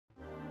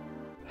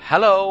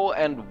Hello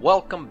and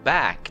welcome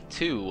back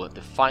to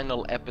the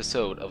final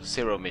episode of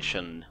Zero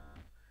Mission.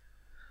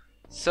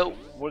 So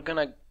we're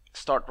gonna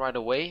start right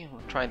away.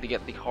 We're trying to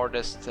get the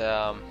hardest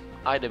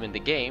item in the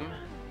game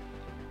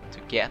to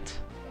get,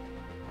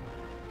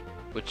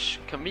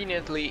 which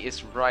conveniently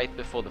is right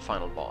before the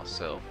final boss.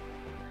 So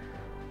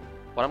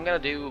what I'm gonna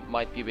do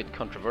might be a bit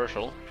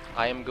controversial.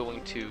 I am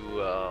going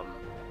to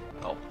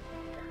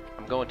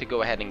I'm going to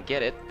go ahead and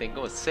get it, then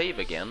go and save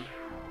again,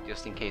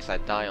 just in case I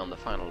die on the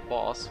final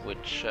boss,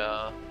 which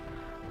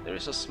there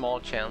is a small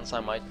chance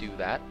I might do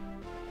that.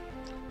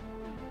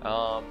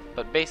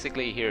 But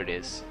basically here it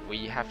is.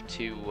 We have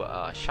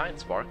to Shine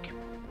Spark,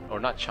 or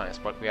not Shine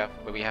Spark,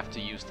 we have to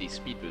use the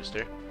speed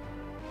booster,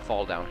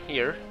 fall down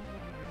here,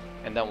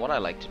 and then what I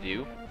like to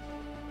do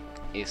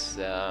is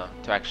to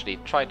actually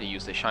try to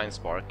use the Shine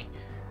Spark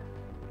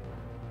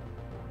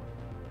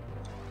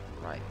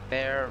right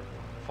there,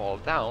 fall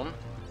down,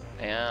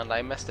 and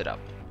I messed it up.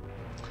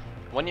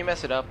 When you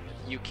mess it up,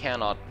 you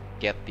cannot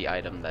get the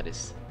item that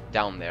is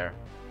down there,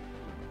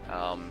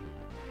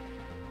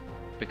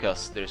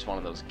 because there's one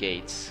of those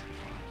gates.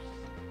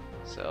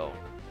 So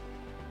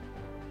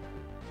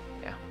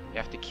yeah, you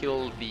have to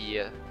kill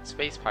the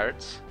space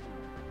pirates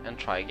and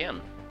try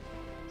again.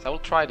 So I will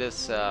try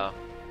this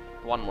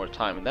one more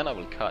time and then I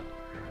will cut,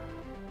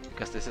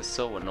 because this is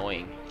so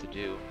annoying to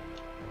do.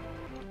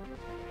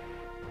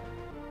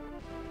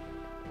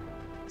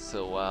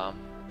 So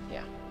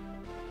yeah,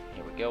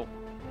 here we go.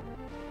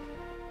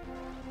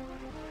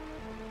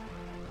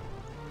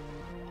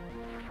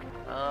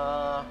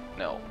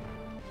 No.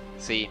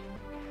 See.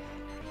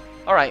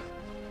 Alright,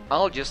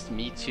 I'll just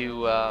meet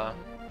you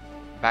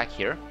back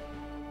here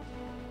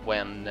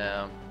when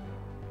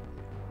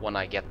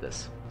I get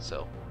this.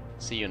 So,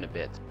 see you in a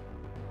bit.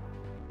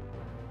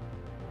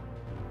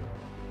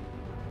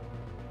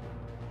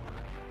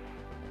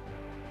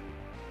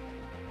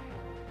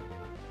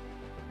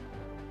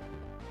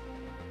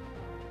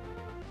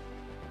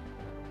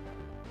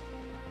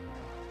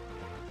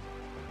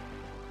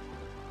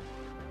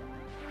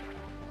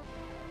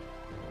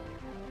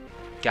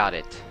 Got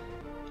it.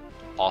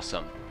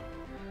 Awesome.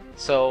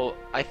 So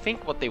I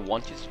think what they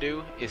want you to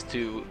do is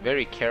to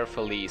very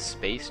carefully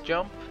space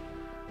jump,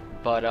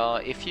 but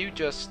if you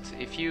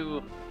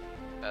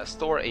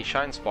store a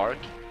Shine Spark,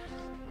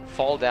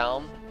 fall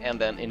down, and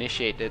then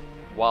initiate it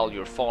while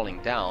you're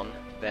falling down,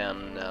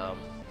 then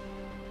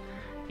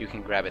you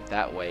can grab it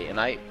that way.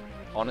 And I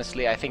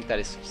honestly think that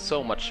is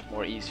so much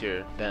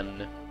easier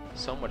than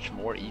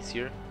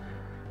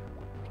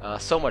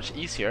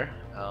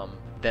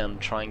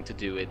trying to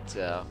do it,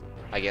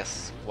 I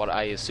guess, what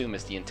I assume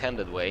is the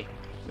intended way,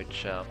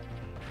 which, oh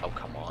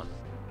come on.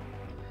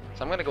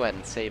 So I'm gonna go ahead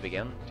and save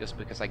again, just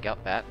because I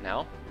got that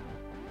now.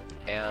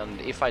 And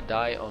if I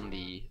die on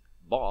the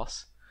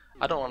boss,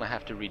 I don't want to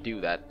have to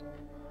redo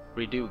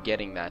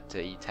getting that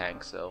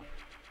E-tank, so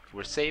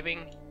we're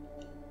saving.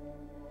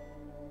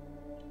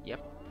 Yep.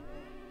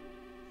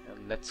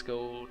 And let's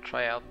go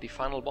try out the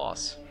final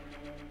boss.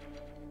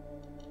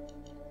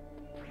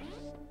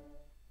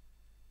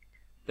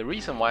 The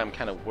reason why I'm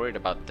kind of worried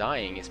about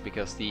dying is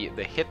because the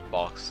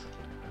hitbox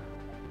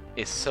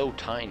is so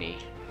tiny,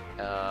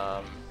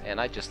 and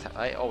I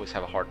always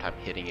have a hard time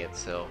hitting it,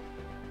 so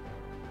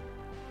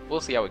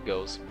we'll see how it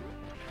goes.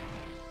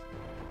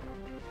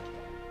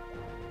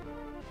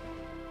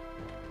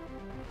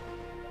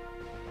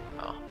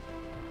 Oh.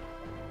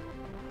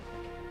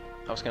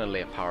 I was gonna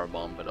lay a power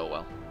bomb, but oh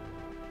well.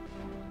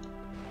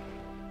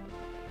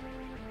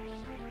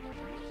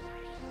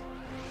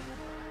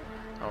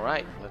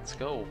 Alright, let's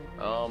go.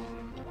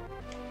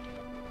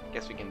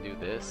 Guess we can do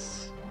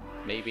this,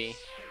 maybe.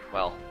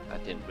 Well,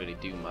 that didn't really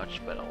do much,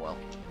 but oh well.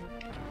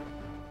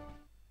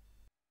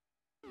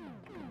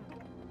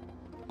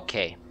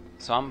 Okay,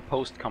 so I'm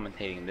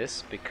post-commentating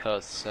this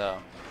because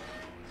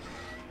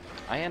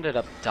I ended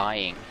up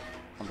dying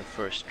on the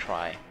first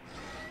try,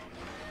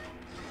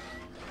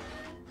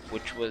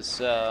 which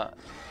was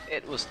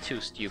it was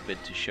too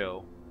stupid to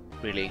show,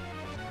 really.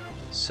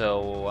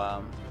 So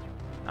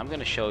I'm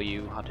gonna show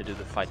you how to do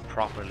the fight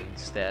properly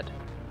instead.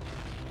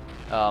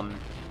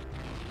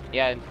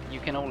 Yeah, you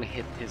can only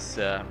hit his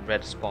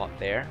red spot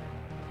there,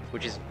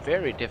 which is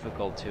very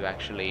difficult to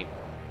actually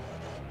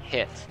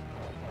hit.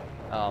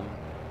 But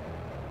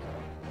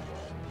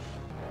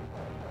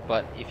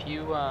if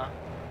you,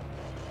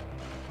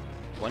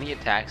 when he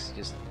attacks,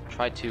 just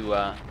try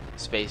to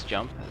space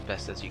jump as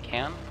best as you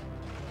can,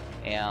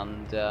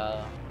 and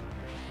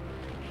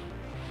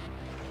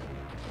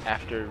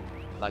after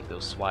like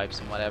those swipes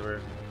and whatever,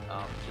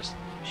 just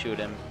shoot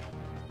him.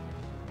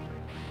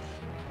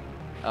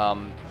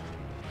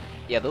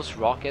 Yeah, those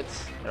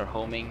rockets that are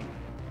homing,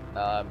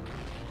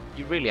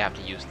 you really have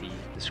to use the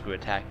screw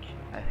attack,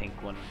 I think,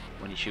 when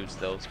he shoots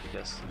those,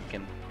 because you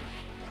can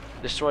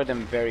destroy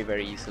them very,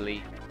 very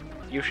easily.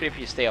 Usually if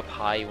you stay up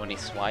high when he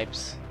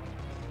swipes,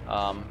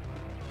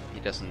 he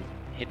doesn't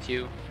hit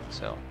you,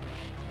 so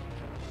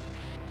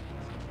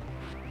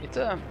it's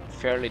a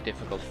fairly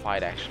difficult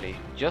fight actually,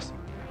 just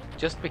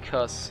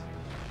because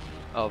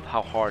of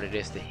how hard it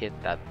is to hit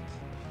that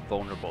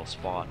vulnerable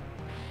spot.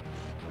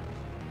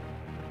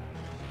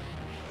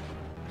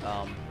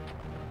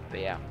 But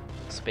yeah,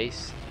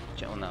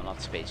 oh no,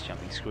 not space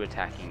jumping, screw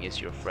attacking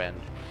is your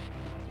friend,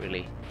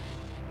 really.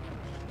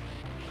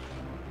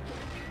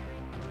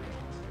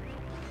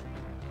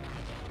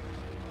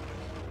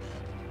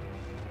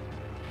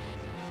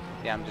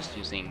 Yeah, I'm just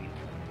using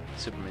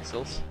super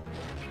missiles.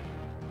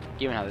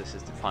 Given how this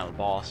is the final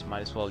boss,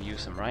 might as well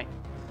use them, right?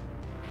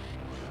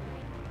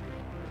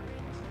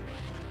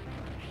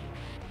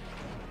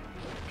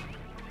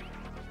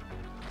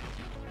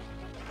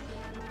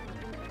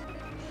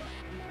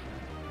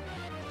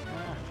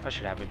 I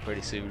should have it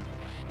pretty soon.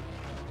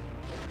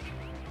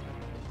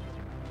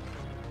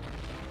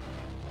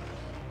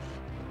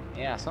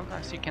 Yeah,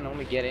 sometimes you can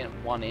only get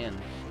one in,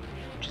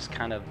 which is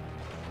kind of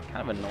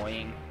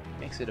annoying.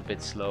 Makes it a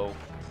bit slow.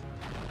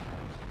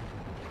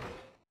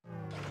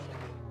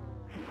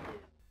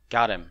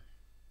 Got him.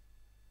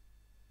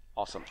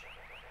 Awesome.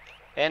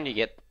 And you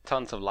get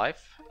tons of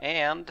life.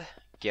 And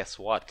guess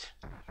what?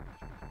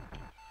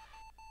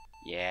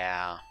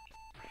 Yeah.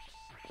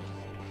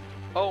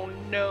 Oh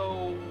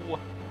no!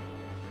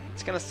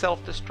 It's gonna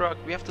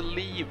self-destruct. We have to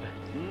leave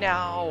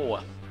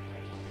now.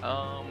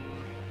 Oh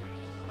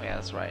yeah,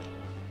 that's right.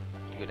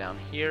 You go down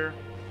here.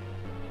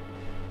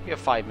 We have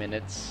 5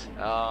 minutes.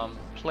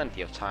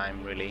 Plenty of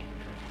time, really,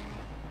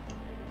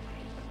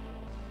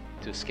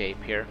 to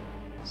escape here.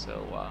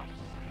 So,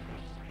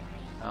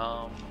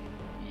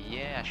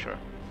 yeah, sure.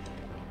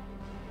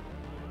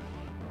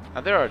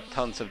 Now, there are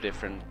tons of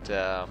different,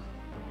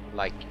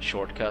 like,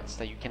 shortcuts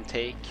that you can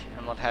take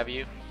and what have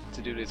you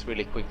to do this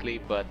really quickly,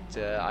 but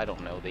I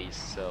don't know these,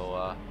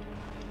 so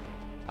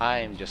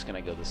I'm just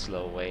gonna go the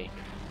slow way,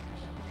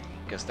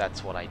 because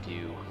that's what I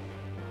do.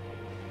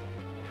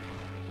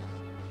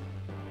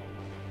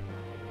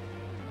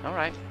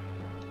 Alright.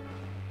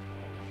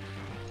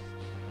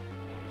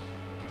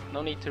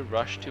 No need to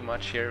rush too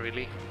much here,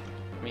 really.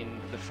 I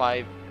mean, the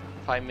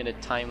 5-minute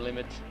time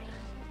limit,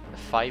 the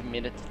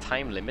 5-minute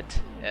time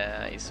limit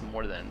is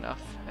more than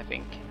enough, I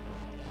think.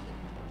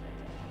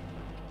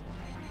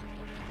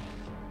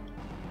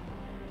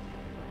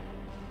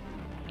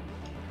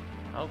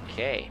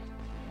 Okay,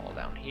 all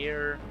down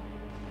here.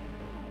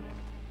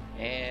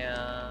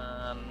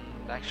 And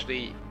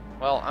actually,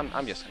 well,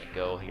 I'm just gonna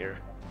go here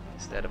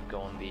instead of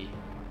going the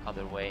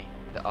other way,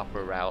 the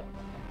upper route,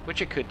 which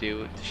you could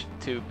do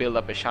to build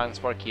up a shine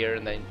spark here,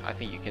 and then I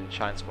think you can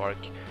shine spark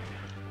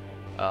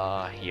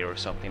here or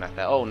something like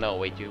that. Oh no,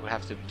 wait, you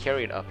have to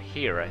carry it up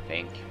here, I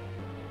think,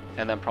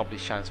 and then probably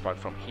shine spark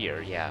from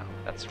here. Yeah,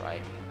 that's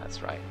right,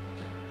 that's right.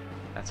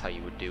 That's how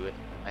you would do it,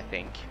 I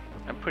think.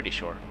 I'm pretty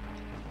sure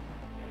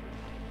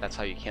that's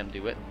how you can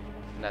do it.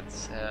 And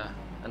that's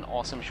an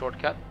awesome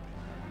shortcut.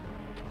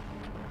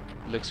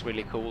 Looks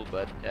really cool,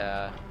 but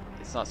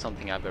it's not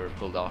something I've ever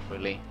pulled off,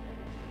 really.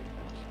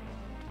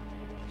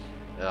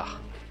 Ugh.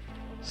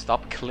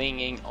 Stop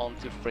clinging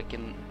onto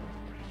frickin'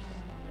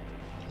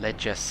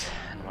 ledges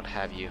and what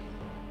have you.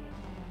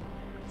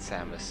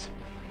 Samus.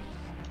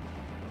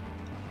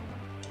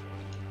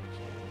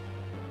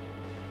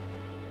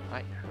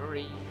 Right,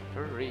 hurry,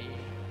 hurry.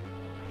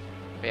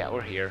 But yeah,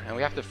 we're here, and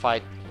we have to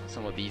fight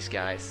some of these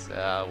guys,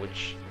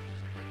 which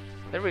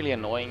they're really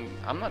annoying.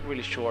 I'm not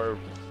really sure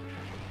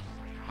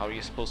how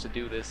you're supposed to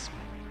do this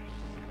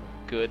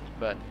good,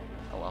 but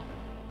oh well,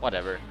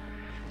 whatever.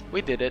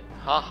 We did it,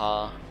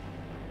 haha.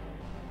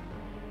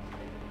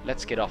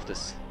 Let's get off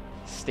this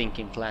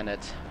stinking planet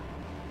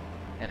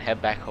and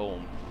head back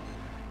home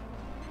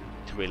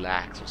to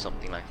relax or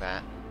something like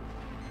that.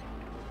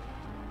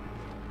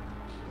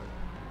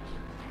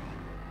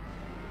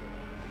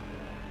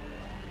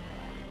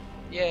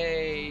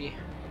 Yay!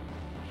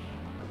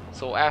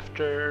 So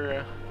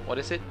after, what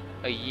is it?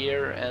 A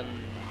year and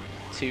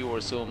 2 or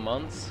so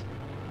months,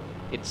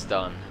 it's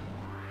done.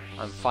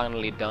 I'm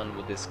finally done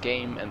with this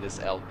game and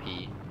this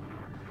LP.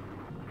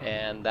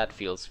 And that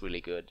feels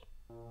really good.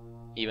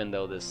 Even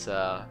though this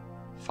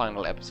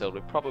final episode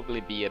will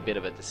probably be a bit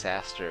of a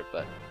disaster,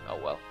 but oh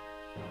well.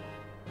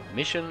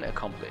 Mission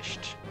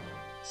accomplished.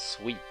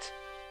 Sweet.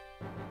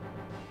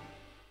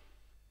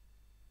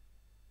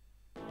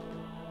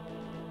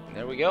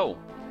 There we go.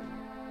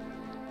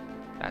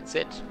 That's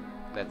it.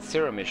 That's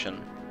Zero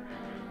Mission.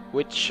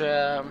 Which, you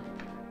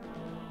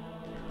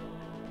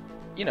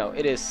know,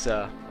 it is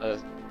a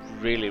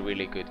really,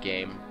 really good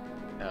game.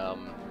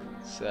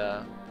 It's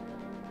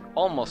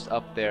almost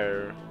up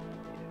there,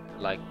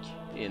 like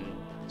in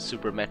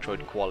Super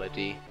Metroid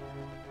quality.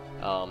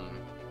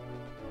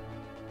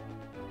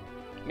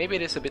 Maybe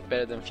it is a bit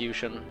better than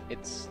Fusion.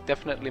 It's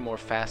definitely more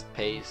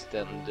fast-paced,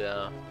 and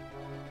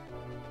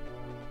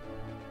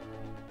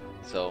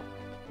so.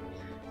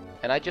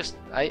 And I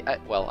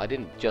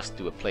didn't just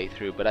do a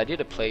playthrough, but I did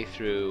a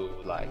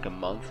playthrough like a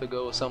month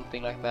ago or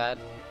something like that,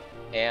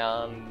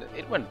 and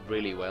it went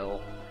really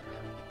well.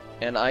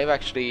 And I've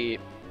actually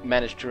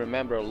managed to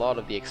remember a lot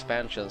of the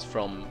expansions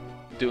from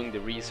doing the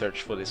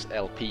research for this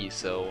LP,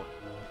 so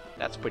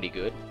that's pretty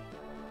good.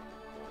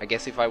 I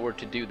guess if I were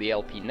to do the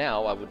LP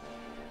now, I would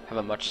have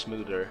a much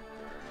smoother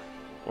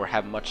or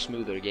have much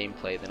smoother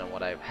gameplay than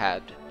what I've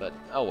had, but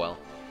oh well.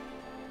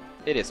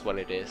 It is what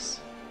it is.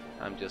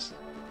 I'm just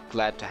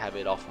glad to have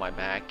it off my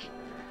back.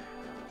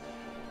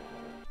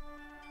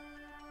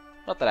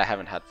 Not that I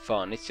haven't had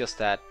fun, it's just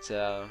that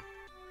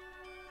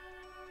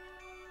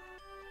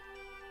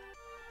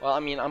well, I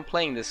mean, I'm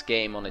playing this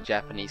game on a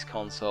Japanese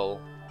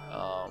console,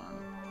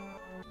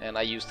 and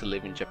I used to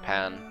live in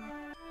Japan.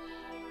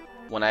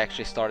 When I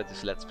actually started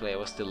this Let's Play, I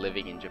was still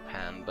living in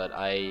Japan, but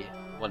I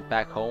went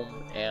back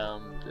home,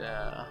 and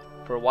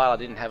for a while I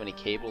didn't have any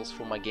cables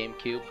for my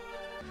GameCube.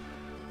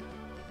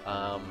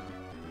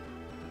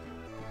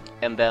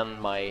 And then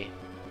my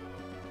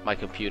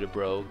computer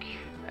broke,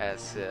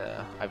 as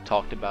I've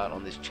talked about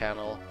on this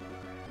channel,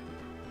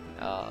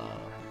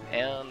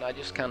 and I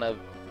just kind of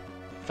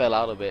fell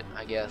out of it,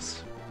 I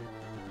guess.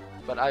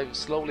 But I've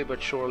slowly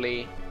but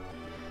surely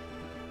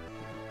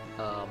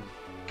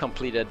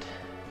completed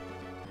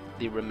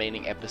the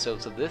remaining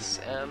episodes of this,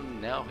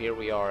 and now here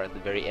we are at the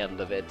very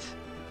end of it.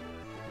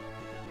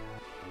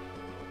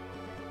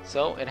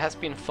 So it has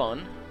been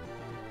fun,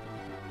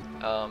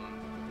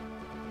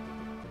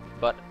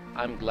 but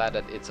I'm glad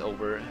that it's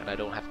over and I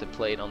don't have to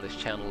play it on this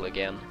channel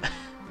again.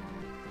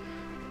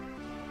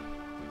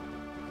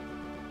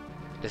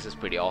 This is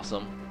pretty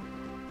awesome.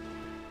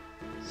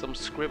 Some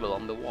scribble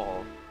on the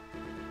wall.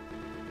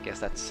 Guess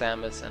that's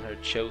Samus and her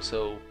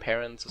Choso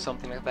parents or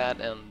something like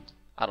that, and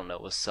I don't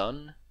know, a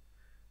son?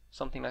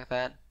 Something like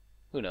that?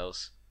 Who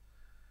knows?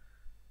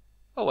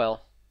 Oh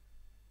well.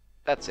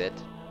 That's it.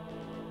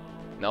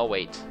 No,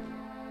 wait.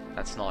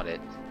 That's not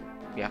it.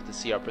 We have to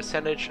see our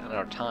percentage and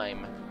our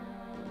time.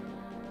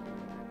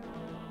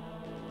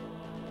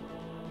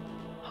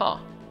 Huh.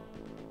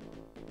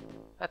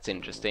 That's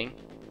interesting.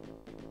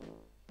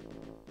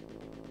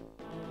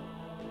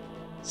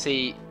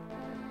 See,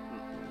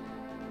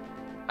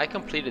 I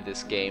completed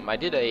this game. I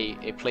did a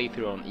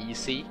playthrough on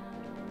easy,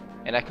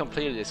 and I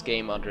completed this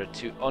game under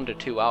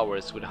 2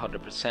 hours with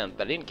 100%.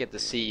 But I didn't get to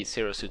see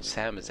Zero Suit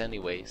Samus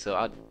anyway, so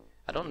I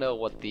don't know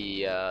what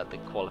the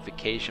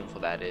qualification for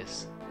that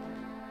is.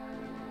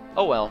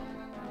 Oh well,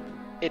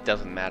 it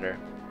doesn't matter.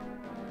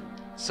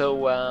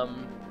 So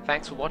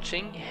thanks for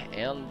watching,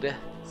 and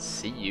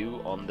see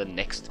you on the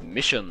next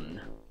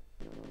mission,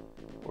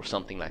 or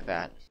something like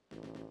that.